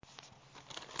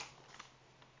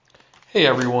Hey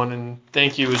everyone, and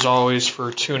thank you as always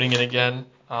for tuning in again.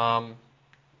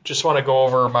 Just want to go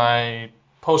over my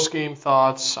post-game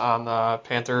thoughts on the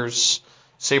Panthers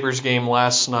Sabres game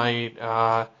last night.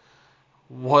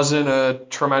 Wasn't a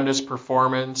tremendous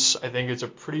performance. I think it's a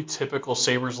pretty typical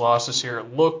Sabres loss this year.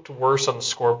 It looked worse on the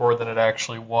scoreboard than it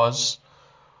actually was,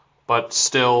 but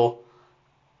still,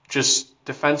 just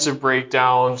defensive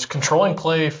breakdowns, controlling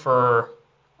play for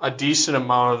a decent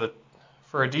amount of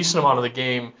the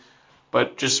game,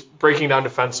 but just breaking down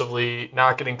defensively,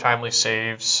 not getting timely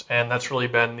saves, and that's really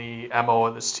been the MO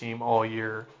of this team all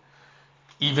year.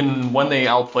 Even when they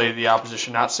outplayed the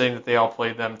opposition, not saying that they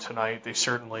outplayed them tonight, they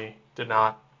certainly did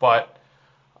not, but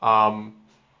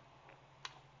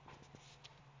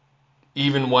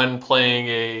even when playing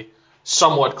a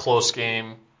somewhat close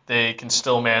game, they can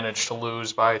still manage to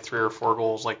lose by 3 or 4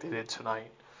 goals like they did tonight.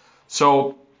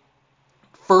 So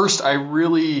first, I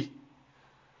really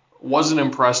wasn't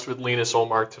impressed with Linus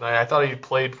Ullmark tonight. I thought he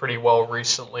played pretty well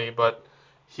recently, but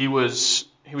he was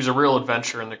a real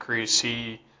adventure in the crease.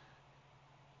 He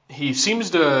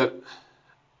doesn't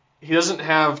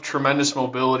have tremendous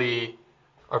mobility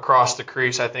across the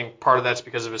crease. I think part of that's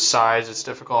because of his size. It's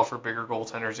difficult for bigger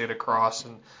goaltenders to get across,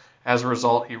 and as a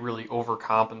result, he really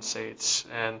overcompensates.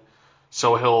 And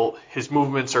so his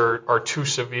movements are too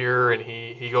severe, and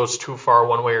he goes too far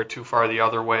one way or too far the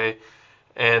other way.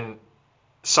 And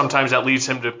sometimes that leads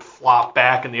him to flop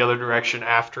back in the other direction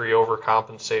after he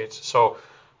overcompensates. So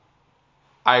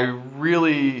I'm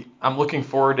looking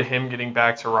forward to him getting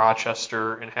back to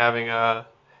Rochester and having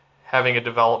a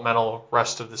developmental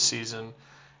rest of the season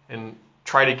and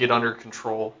try to get under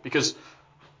control, because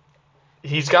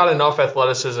he's got enough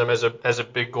athleticism as a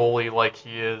big goalie like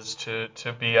he is to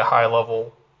be a high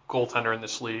level goaltender in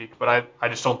this league, but I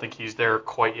just don't think he's there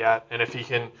quite yet. And if he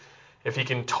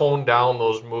can tone down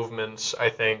those movements, I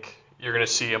think you're going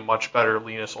to see a much better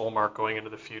Linus Ullmark going into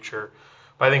the future.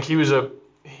 But I think he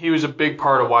was a big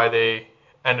part of why they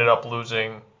ended up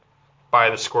losing by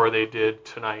the score they did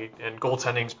tonight. And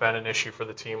goaltending's been an issue for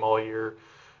the team all year.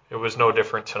 It was no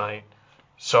different tonight.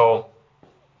 So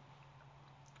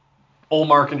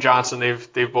Ullmark and Johnson,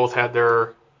 they've both had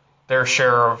their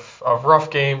share of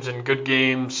rough games and good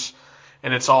games,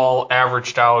 and it's all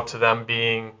averaged out to them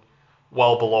being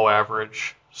well below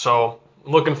average. So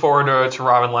looking forward to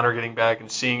Robin Lehner getting back and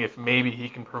seeing if maybe he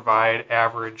can provide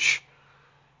average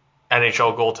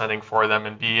NHL goaltending for them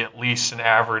and be at least an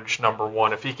average number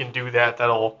one. If he can do that,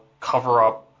 that'll cover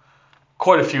up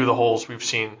quite a few of the holes we've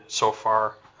seen so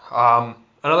far.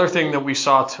 Another thing that we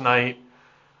saw tonight,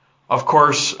 of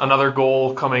course, another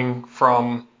goal coming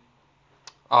from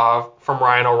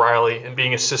Ryan O'Reilly and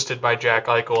being assisted by Jack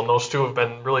Eichel. And those two have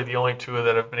been really the only two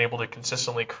that have been able to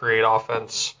consistently create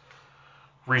offense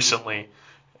recently.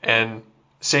 And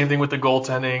same thing with the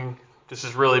goaltending. This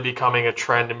is really becoming a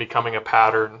trend and becoming a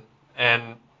pattern.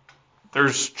 And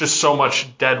there's just so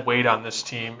much dead weight on this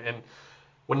team. And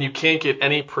when you can't get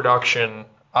any production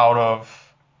out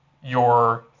of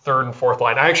your third and fourth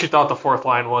line, I actually thought the fourth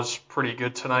line was pretty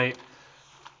good tonight.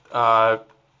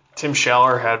 Tim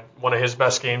Schaller had one of his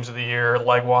best games of the year.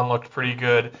 Legwand looked pretty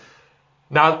good.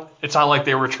 It's not like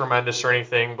they were tremendous or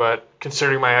anything, but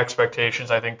considering my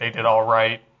expectations, I think they did all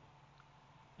right.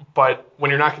 But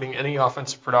when you're not getting any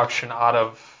offensive production out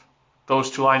of those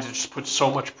two lines, it just puts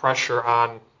so much pressure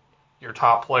on your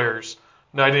top players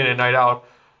night in and night out.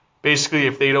 Basically,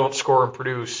 if they don't score and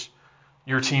produce,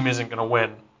 your team isn't going to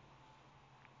win.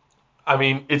 I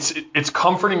mean, it's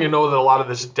comforting to know that a lot of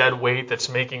this dead weight that's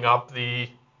making up the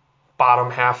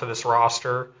bottom half of this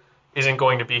roster isn't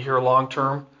going to be here long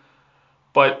term.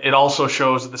 But it also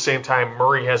shows at the same time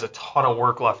Murray has a ton of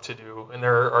work left to do, and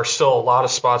there are still a lot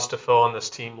of spots to fill on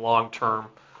this team long term.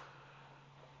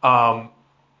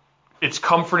 It's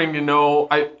comforting to know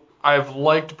I've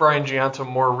liked Brian Giunta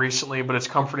more recently, but it's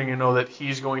comforting to know that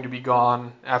he's going to be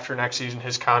gone after next season.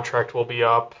 His contract will be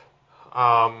up.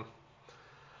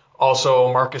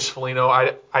 Also, Marcus Foligno,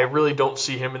 I really don't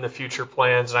see him in the future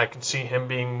plans, and I can see him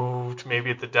being moved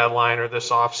maybe at the deadline or this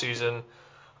offseason.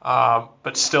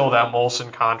 But still, that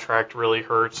Molson contract really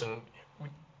hurts, and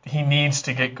he needs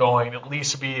to get going, at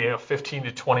least be a 15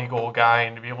 to 20 goal guy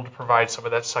and to be able to provide some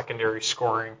of that secondary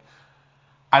scoring.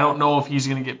 I don't know if he's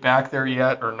going to get back there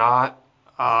yet or not.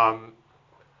 I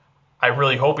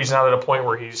really hope he's not at a point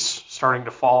where he's starting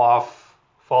to fall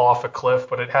off a cliff,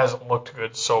 but it hasn't looked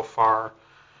good so far.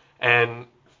 And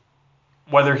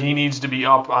whether he needs to be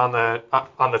up on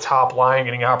the top line,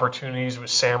 getting opportunities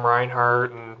with Sam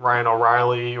Reinhart and Ryan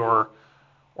O'Reilly, or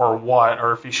what,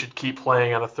 or if he should keep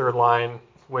playing on a third line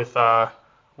with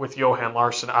Johan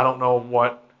Larsson, I don't know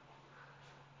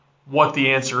what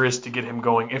the answer is to get him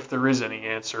going, if there is any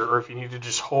answer, or if you need to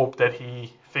just hope that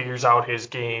he figures out his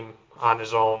game on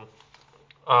his own.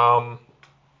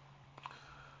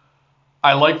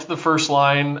 I liked the first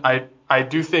line. I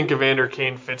do think Evander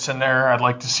Kane fits in there. I'd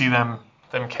like to see them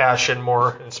cash in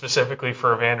more, and specifically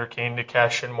for Evander Kane to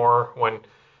cash in more when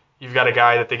you've got a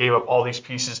guy that they gave up all these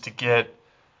pieces to get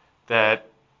that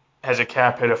has a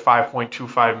cap hit of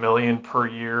 $5.25 million per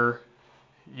year.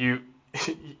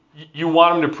 You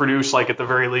want him to produce, like, at the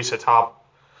very least a top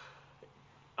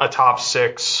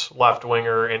 6 left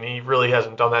winger, and he really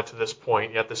hasn't done that to this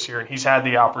point yet this year. And he's had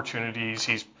the opportunities.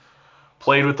 He's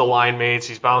played with the line mates.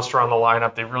 He's bounced around the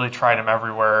lineup. They've really tried him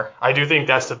everywhere. I do think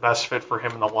that's the best fit for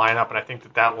him in the lineup, and I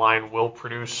think that line will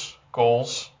produce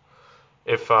goals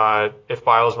if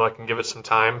Bylsma can give it some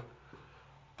time.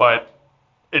 But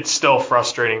it's still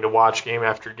frustrating to watch game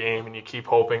after game, and you keep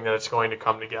hoping that it's going to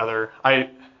come together. I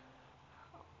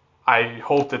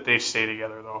hope that they stay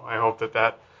together, though. I hope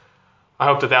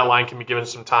that line can be given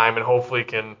some time, and hopefully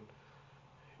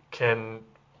can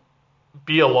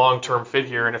be a long-term fit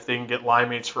here. And if they can get line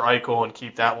mates for Eichel and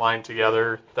keep that line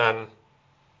together, then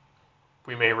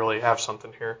we may really have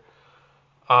something here.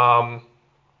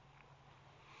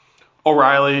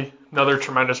 O'Reilly, another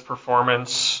tremendous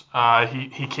performance.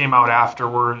 He came out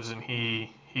afterwards and he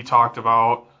talked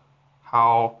about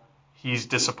how he's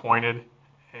disappointed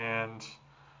and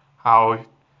how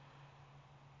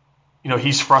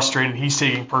he's frustrated. He's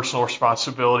taking personal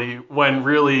responsibility when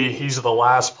really he's the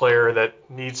last player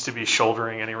that needs to be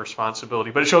shouldering any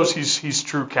responsibility. But it shows he's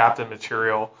true captain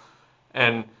material,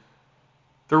 and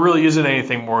there really isn't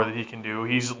anything more that he can do.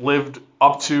 He's lived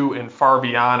up to and far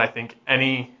beyond, I think,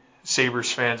 any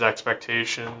Sabres fans'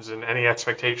 expectations and any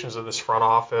expectations of this front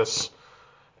office.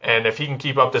 And if he can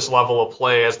keep up this level of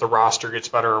play as the roster gets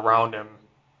better around him,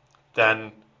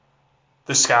 then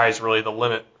the sky is really the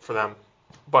limit for them.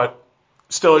 But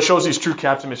still, it shows he's true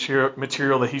captain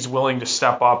material, that he's willing to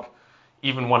step up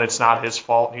even when it's not his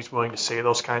fault, and he's willing to say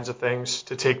those kinds of things,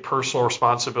 to take personal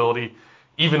responsibility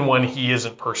even when he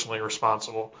isn't personally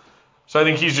responsible. So I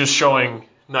think he's just showing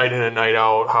night in and night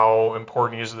out how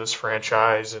important he is to this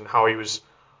franchise and how he was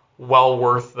well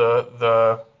worth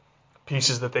the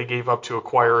pieces that they gave up to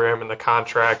acquire him and the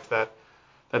contract that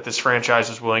this franchise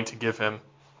is willing to give him.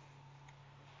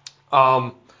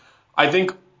 I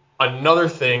think another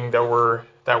thing that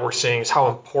we're seeing is how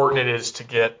important it is to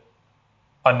get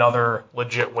another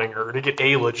legit winger, to get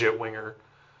a legit winger,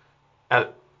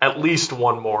 at least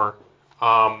one more.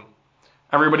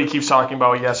 Everybody keeps talking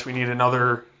about, yes, we need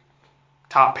another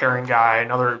top pairing guy,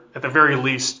 another, at the very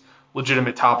least,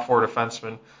 legitimate top 4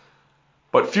 defenseman.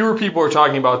 But fewer people are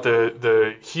talking about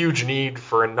the huge need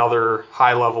for another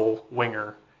high-level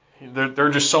winger. There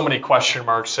are just so many question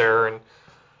marks there, and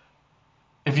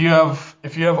if you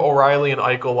have O'Reilly and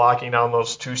Eichel locking down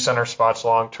those 2 center spots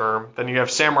long term, then you have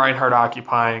Sam Reinhart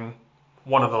occupying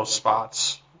one of those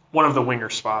spots, one of the winger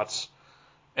spots.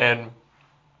 And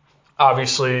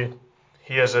obviously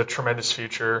he has a tremendous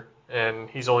future and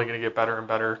he's only going to get better and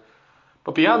better.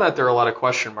 But beyond that, there are a lot of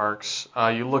question marks.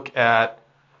 You look at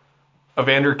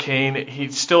Evander Kane,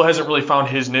 he still hasn't really found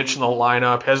his niche in the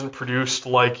lineup, hasn't produced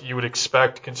like you would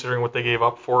expect considering what they gave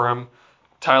up for him.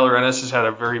 Tyler Ennis has had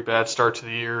a very bad start to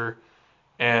the year,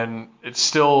 and it's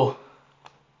still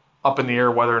up in the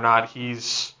air whether or not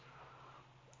he's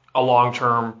a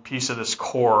long-term piece of this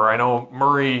core. I know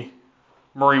Murray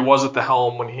was at the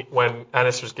helm when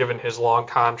Ennis was given his long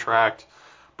contract,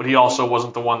 but he also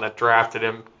wasn't the one that drafted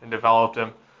him and developed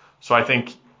him. So I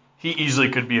think he easily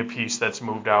could be a piece that's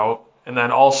moved out. And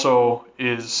then also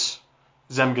is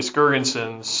Zemgus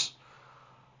Girgensons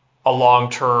a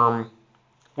long-term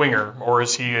winger, or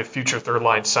is he a future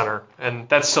third-line center? And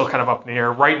that's still kind of up in the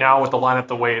air. Right now, with the lineup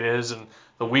the way it is and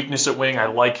the weakness at wing, I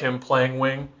like him playing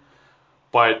wing.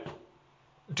 But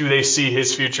do they see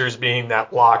his future as being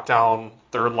that lockdown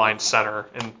third-line center?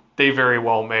 And they very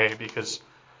well may, because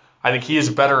I think he is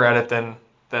better at it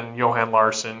than Johan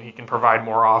Larsson. He can provide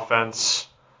more offense,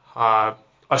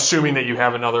 assuming that you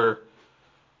have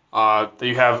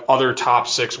other top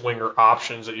 6 winger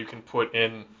options that you can put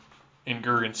in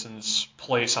Girgensons'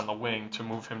 place on the wing to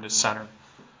move him to center.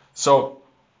 So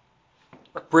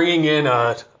bringing in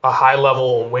a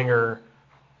high-level winger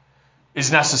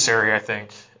is necessary, I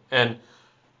think. And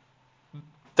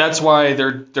that's why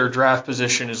their draft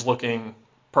position is looking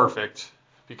perfect,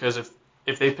 because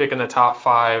if they pick in the top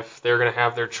 5, they're going to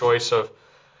have their choice of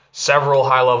several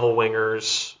high-level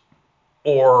wingers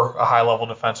or a high-level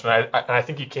defenseman. I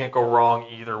think you can't go wrong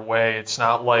either way. It's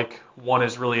not like one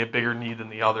is really a bigger need than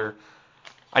the other.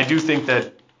 I do think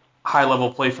that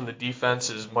high-level play from the defense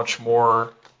is much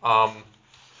more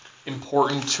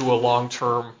important to a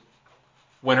long-term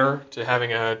winner, to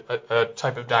having a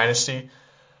type of dynasty.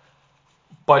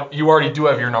 But you already do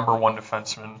have your number one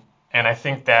defenseman. And I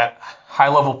think that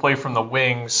high-level play from the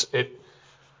wings,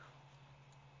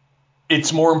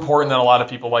 it's more important than a lot of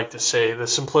people like to say. The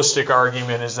simplistic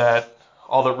argument is that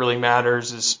all that really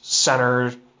matters is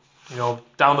center,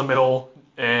 down the middle,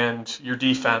 and your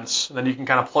defense. And then you can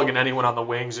kind of plug in anyone on the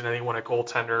wings and anyone at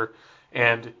goaltender,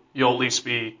 and you'll at least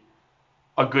be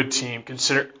a good team,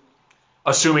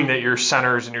 assuming that your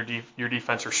centers and your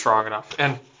defense are strong enough.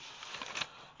 And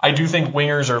I do think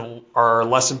wingers are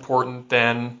less important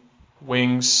than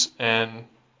wingers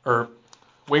are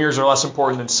less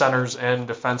important than centers and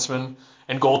defensemen,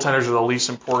 and goaltenders are the least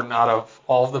important out of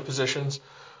all of the positions.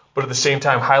 But at the same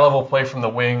time, high-level play from the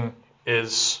wing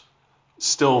is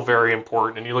still very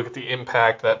important. And you look at the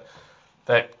impact that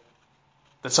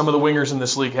some of the wingers in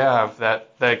this league have,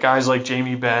 that guys like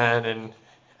Jamie Benn and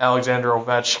Alexander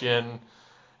Ovechkin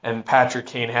and Patrick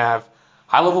Kane have.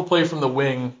 High-level play from the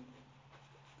wing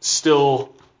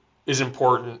still is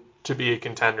important to be a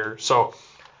contender. So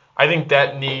I think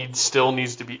that still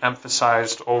needs to be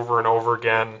emphasized over and over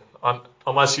again.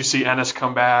 Unless you see Ennis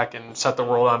come back and set the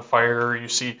world on fire, or you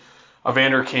see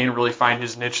Evander Kane really find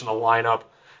his niche in the lineup,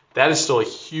 that is still a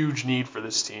huge need for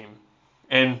this team.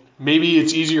 And maybe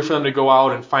it's easier for them to go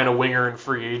out and find a winger in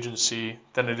free agency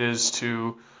than it is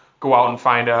to go out and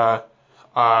find a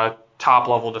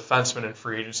top-level defenseman in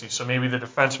free agency. So maybe the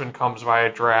defenseman comes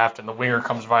via draft and the winger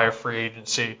comes via free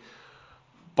agency.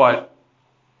 But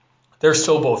they're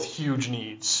still both huge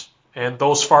needs. And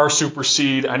those far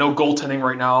supersede. I know goaltending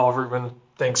right now, everyone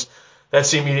thinks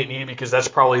that's the immediate need because that's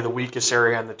probably the weakest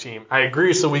area on the team. I agree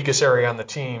it's the weakest area on the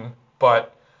team,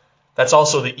 but that's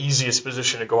also the easiest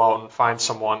position to go out and find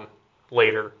someone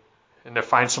later. And to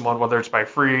find someone, whether it's by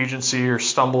free agency or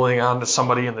stumbling onto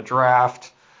somebody in the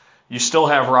draft. You still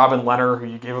have Robin Lehner, who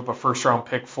you gave up a first-round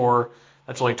pick for.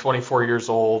 That's only 24 years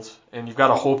old, and you've got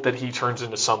to hope that he turns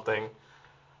into something.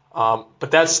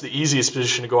 But that's the easiest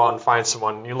position to go out and find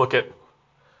someone. You look at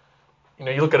a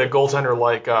goaltender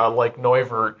like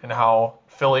Neuvirth and how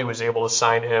Philly was able to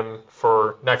sign him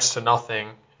for next to nothing,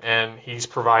 and he's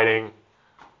providing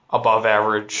above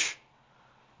average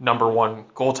number one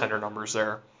goaltender numbers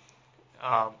there.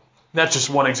 That's just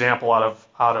one example out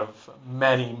of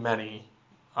many.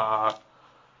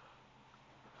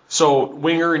 So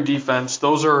winger and defense,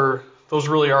 those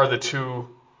really are the two.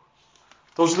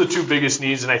 Those are the two biggest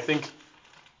needs, and I think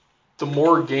the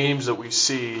more games that we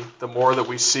see, the more that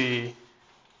we see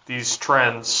these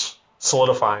trends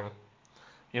solidifying.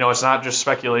 It's not just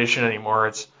speculation anymore.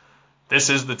 This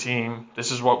is the team.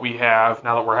 This is what we have.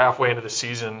 Now that we're halfway into the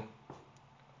season,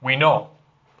 we know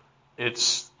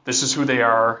this is who they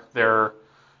are. They're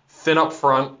thin up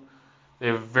front. They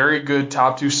have very good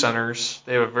top two centers.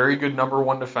 They have a very good number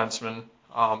one defenseman.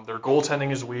 Their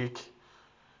goaltending is weak.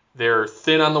 They're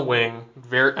thin on the wing,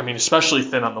 especially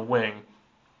thin on the wing.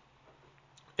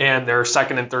 And their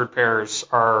second and third pairs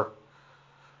are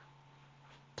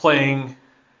playing.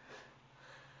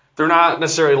 They're not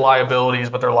necessarily liabilities,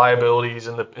 but they're liabilities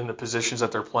in the positions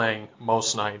that they're playing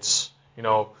most nights.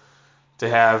 To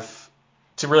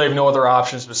really have no other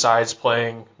options besides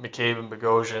playing McCabe and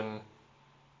Bogosian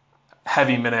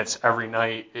heavy minutes every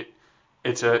night.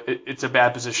 It's a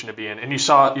bad position to be in, and you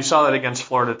saw that against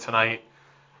Florida tonight.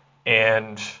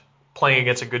 And playing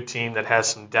against a good team that has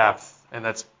some depth, and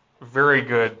that's very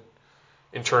good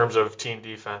in terms of team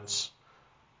defense.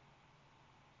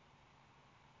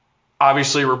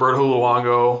 Obviously, Roberto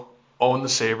Luongo owned the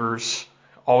Sabres,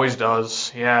 always does.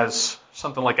 He has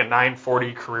something like a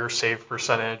 .940 career save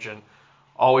percentage and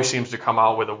always seems to come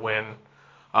out with a win.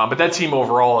 But that team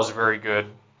overall is very good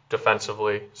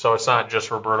defensively, so it's not just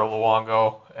Roberto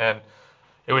Luongo. And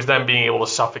it was them being able to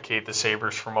suffocate the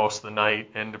Sabres for most of the night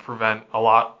and to prevent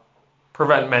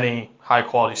many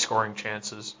high-quality scoring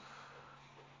chances.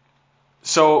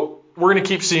 So we're going to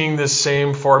keep seeing this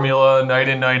same formula night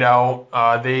in, night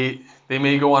out. They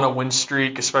may go on a win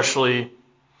streak, especially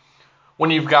when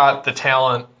you've got the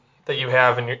talent that you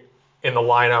have in the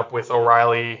lineup with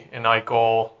O'Reilly and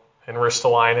Eichel and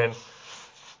Ristolainen.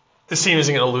 This team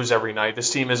isn't going to lose every night.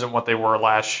 This team isn't what they were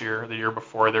last year, the year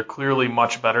before. They're clearly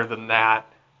much better than that.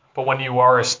 But when you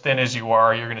are as thin as you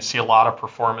are, you're going to see a lot of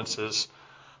performances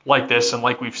like this and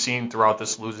like we've seen throughout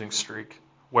this losing streak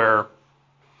where,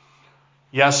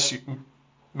 yes,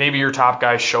 maybe your top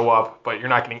guys show up, but you're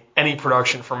not getting any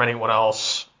production from anyone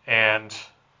else. And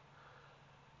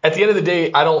at the end of the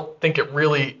day, I don't think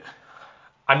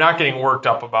I'm not getting worked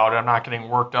up about it. I'm not getting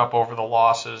worked up over the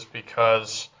losses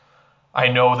because I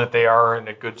know that they are in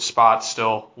a good spot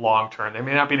still long term. They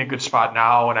may not be in a good spot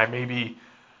now, and I may be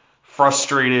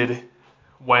frustrated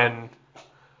when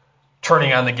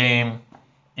turning on the game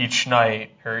each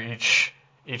night or each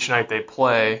night they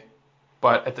play.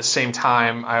 But at the same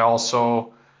time, I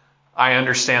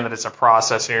understand that it's a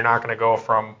process, and you're not going to go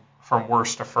from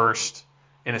worst to first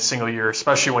in a single year,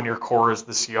 especially when your core is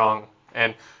this young.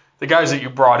 And the guys that you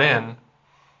brought in,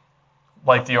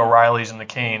 like the O'Reillys and the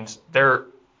Canes, they're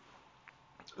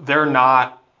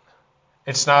not.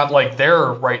 It's not like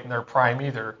they're right in their prime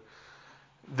either.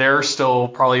 They're still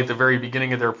probably at the very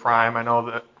beginning of their prime. I know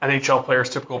that NHL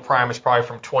players' typical prime is probably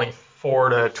from 24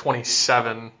 to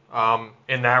 27,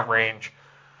 in that range.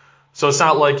 So it's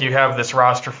not like you have this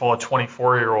roster full of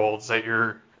 24-year-olds that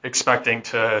you're expecting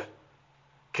to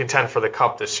contend for the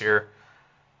Cup this year.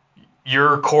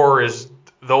 Your core is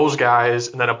those guys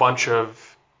and then a bunch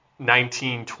of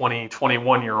 19, 20,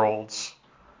 21-year-olds.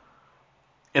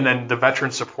 And then the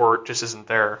veteran support just isn't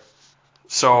there.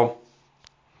 So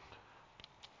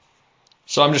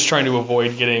I'm just trying to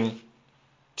avoid getting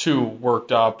too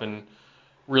worked up and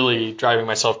really driving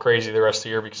myself crazy the rest of the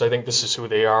year, because I think this is who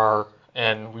they are,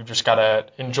 and we've just got to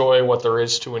enjoy what there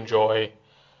is to enjoy,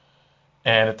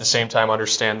 and at the same time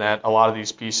understand that a lot of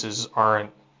these pieces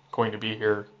aren't going to be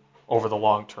here over the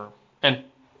long term. And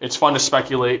it's fun to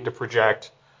speculate, to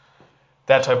project,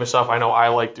 that type of stuff. I know I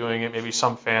like doing it. Maybe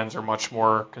some fans are much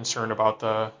more concerned about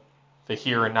the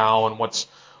here and now and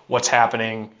what's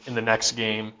happening in the next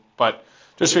game. But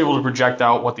just to be able to project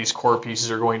out what these core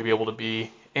pieces are going to be able to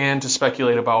be, and to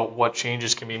speculate about what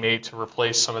changes can be made to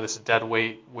replace some of this dead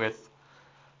weight with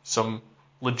some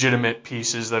legitimate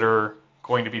pieces that are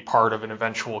going to be part of an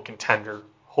eventual contender,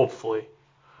 hopefully.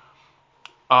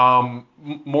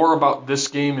 More about this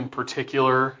game in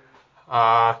particular.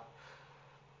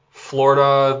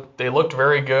 Florida, they looked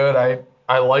very good.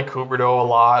 I like Huberdeau a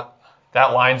lot.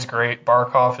 That line's great.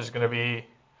 Barkov is going to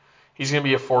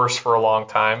be a force for a long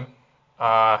time.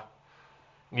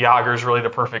 Jágr is really the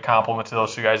perfect complement to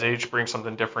those two guys. They each bring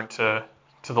something different to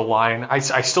the line. I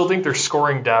still think their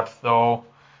scoring depth, though,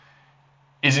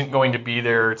 isn't going to be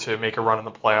there to make a run in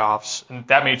the playoffs. And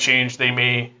that may change. They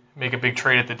may make a big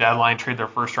trade at the deadline, trade their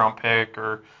first-round pick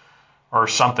or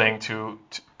something to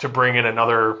bring in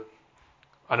another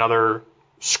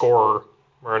scorer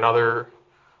or another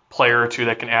player or two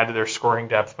that can add to their scoring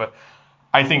depth. But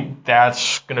I think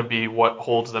that's going to be what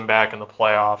holds them back in the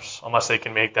playoffs, unless they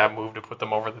can make that move to put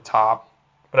them over the top.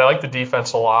 But I like the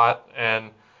defense a lot,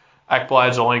 and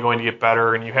Ekblad's only going to get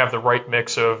better, and you have the right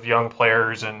mix of young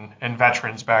players and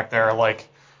veterans back there, like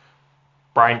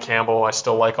Brian Campbell I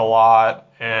still like a lot,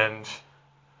 and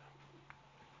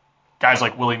guys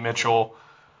like Willie Mitchell.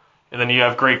 And then you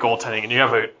have great goaltending, and you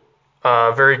have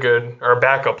a very good, or a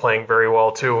backup playing very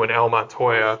well too, in Al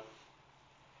Montoya.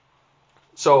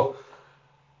 So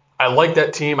I like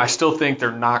that team. I still think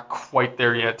they're not quite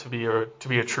there yet to be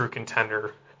a true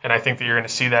contender, and I think that you're going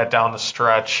to see that down the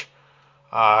stretch.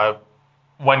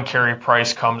 When Carey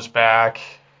Price comes back,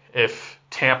 if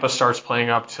Tampa starts playing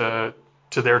up to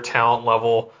their talent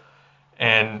level,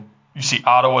 and you see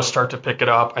Ottawa start to pick it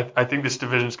up, I think this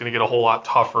division is going to get a whole lot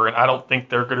tougher, and I don't think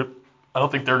they're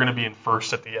going to be in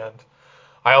first at the end.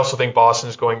 I also think Boston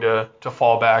is going to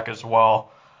fall back as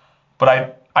well,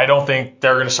 but I don't think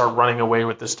they're going to start running away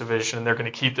with this division. They're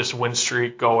going to keep this win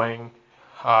streak going.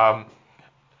 I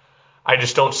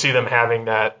just don't see them having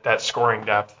that scoring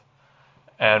depth.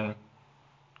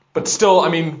 But still, I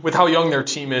mean, with how young their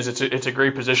team is, it's a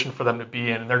great position for them to be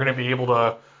in, and they're going to be able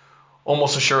to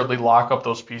almost assuredly lock up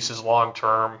those pieces long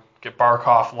term, get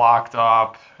Barkov locked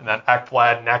up, and then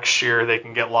Ekblad next year they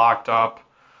can get locked up.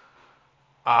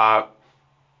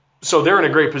 So they're in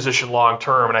a great position long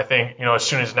term, and I think, as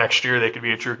soon as next year they could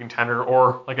be a true contender,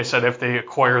 or like I said, if they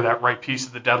acquire that right piece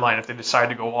at the deadline, if they decide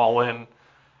to go all in,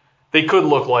 they could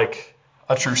look like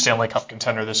a true Stanley Cup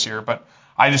contender this year, but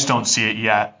I just don't see it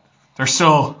yet. They're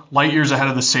still light years ahead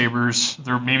of the Sabres.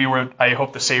 They're maybe where I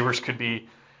hope the Sabres could be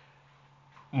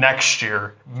next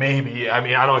year. Maybe. I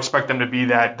mean, I don't expect them to be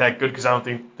that good, because I don't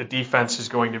think the defense is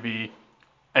going to be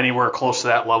anywhere close to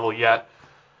that level yet.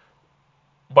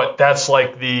 But that's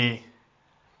the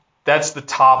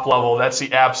top level. That's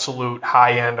the absolute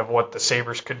high end of what the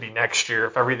Sabres could be next year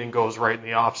if everything goes right in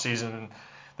the offseason and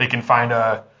they can find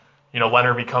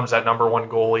Leonard becomes that number one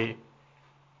goalie.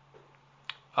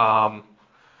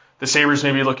 The Sabres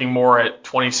may be looking more at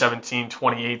 2017,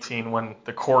 2018, when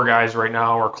the core guys right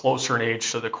now are closer in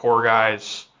age to the core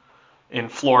guys in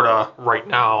Florida right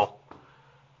now.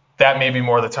 That may be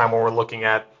more the time when we're looking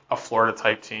at a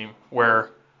Florida-type team,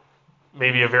 where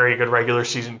maybe a very good regular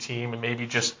season team and maybe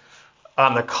just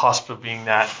on the cusp of being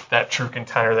that true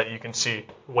contender that you can see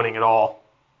winning it all.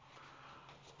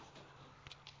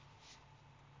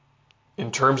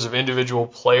 In terms of individual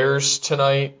players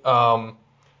tonight,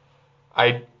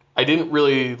 I didn't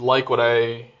really like what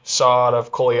I saw out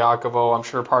of Kolyakovo. I'm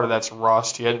sure part of that's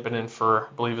rust. He hadn't been in for,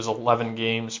 I believe it was 11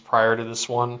 games prior to this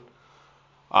one.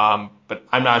 But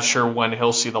I'm not sure when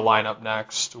he'll see the lineup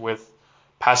next, with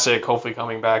Pysyk hopefully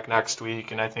coming back next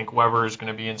week, and I think Weber is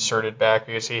going to be inserted back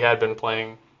because he had been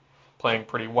playing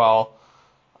pretty well.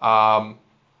 And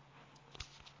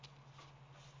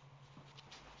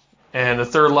the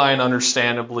third line,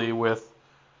 understandably, with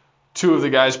two of the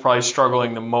guys probably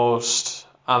struggling the most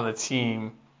on the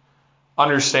team,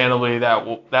 understandably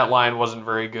that line wasn't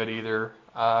very good either.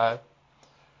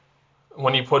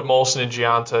 When you put Molson and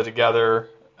Gianta together,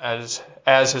 as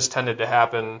has tended to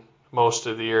happen most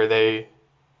of the year, they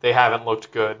haven't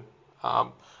looked good.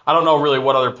 I don't know really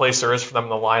what other place there is for them in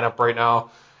the lineup right now.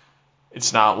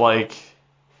 It's not like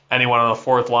anyone on the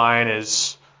fourth line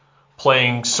is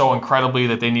playing so incredibly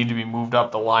that they need to be moved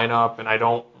up the lineup, and I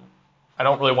don't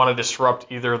really want to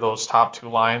disrupt either of those top two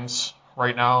lines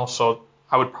right now, so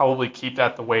I would probably keep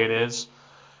that the way it is.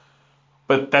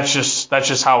 But that's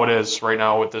just how it is right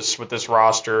now with this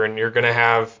roster, and you're going to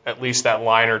have at least that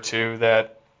line or two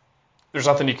that there's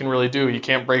nothing you can really do. You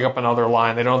can't break up another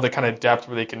line. They don't have the kind of depth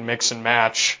where they can mix and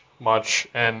match much,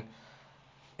 and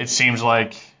it seems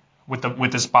like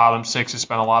with this bottom six, it's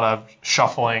been a lot of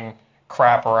shuffling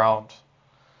crap around,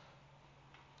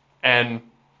 and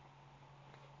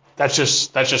that's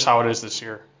just how it is this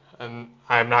year. And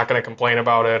I'm not going to complain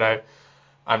about it.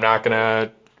 I'm not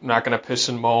going to piss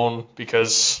and moan,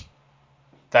 because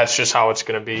that's just how it's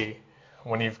going to be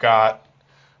when you've got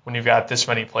this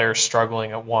many players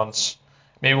struggling at once.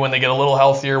 Maybe when they get a little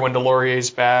healthier, when Delorier's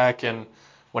back and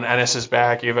when Ennis is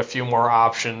back, you have a few more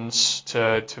options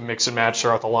to mix and match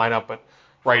throughout the lineup. But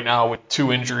right now, with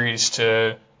two injuries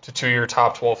to two of your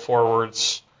top 12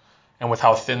 forwards, and with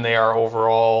how thin they are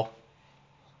overall,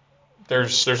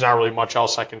 there's not really much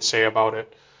else I can say about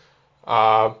it.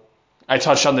 I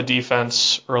touched on the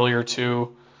defense earlier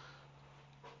too,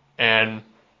 and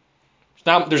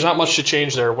there's not much to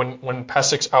change there. When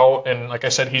Pysyk's out, and like I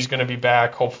said, he's going to be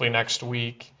back hopefully next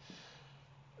week,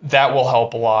 that will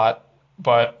help a lot.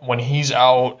 But when he's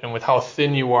out, and with how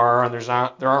thin you are, and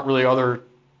there aren't really other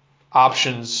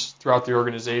options throughout the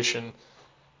organization,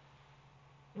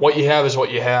 what you have is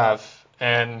what you have,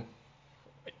 and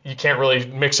you can't really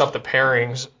mix up the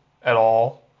pairings at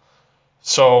all.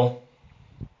 So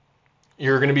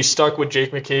you're going to be stuck with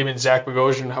Jake McCabe and Zach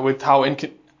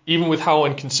Bogosian. Even with how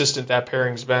inconsistent that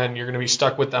pairing's been, you're going to be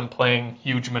stuck with them playing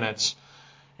huge minutes.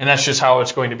 And that's just how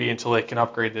it's going to be until they can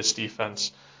upgrade this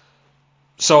defense.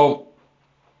 So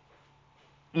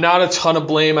not a ton of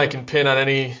blame I can pin on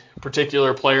any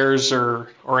particular players or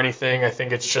anything. I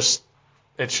think it's just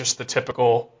the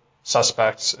typical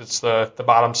suspects. It's the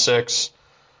bottom six,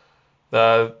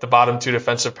 the bottom two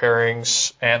defensive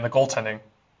pairings, and the goaltending.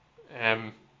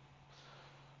 And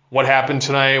what happened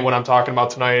tonight, what I'm talking about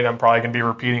tonight, I'm probably going to be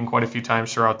repeating quite a few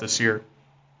times throughout this year.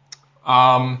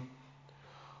 Hopefully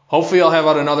I'll have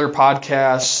out another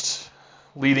podcast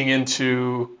leading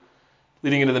into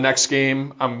the next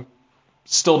game. I'm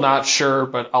still not sure,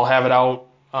 but I'll have it out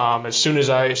as soon as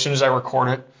I record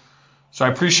it. So I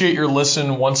appreciate your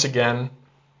listen once again,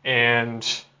 and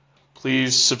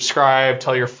please subscribe,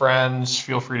 tell your friends,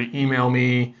 feel free to email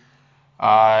me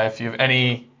if you have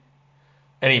any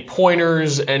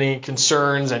pointers, any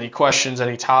concerns, any questions,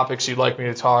 any topics you'd like me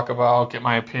to talk about, get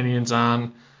my opinions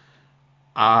on.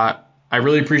 I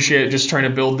really appreciate just trying to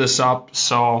build this up.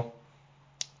 So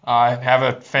have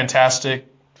a fantastic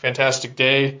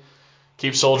day.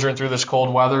 Keep soldiering through this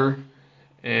cold weather,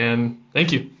 and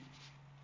thank you.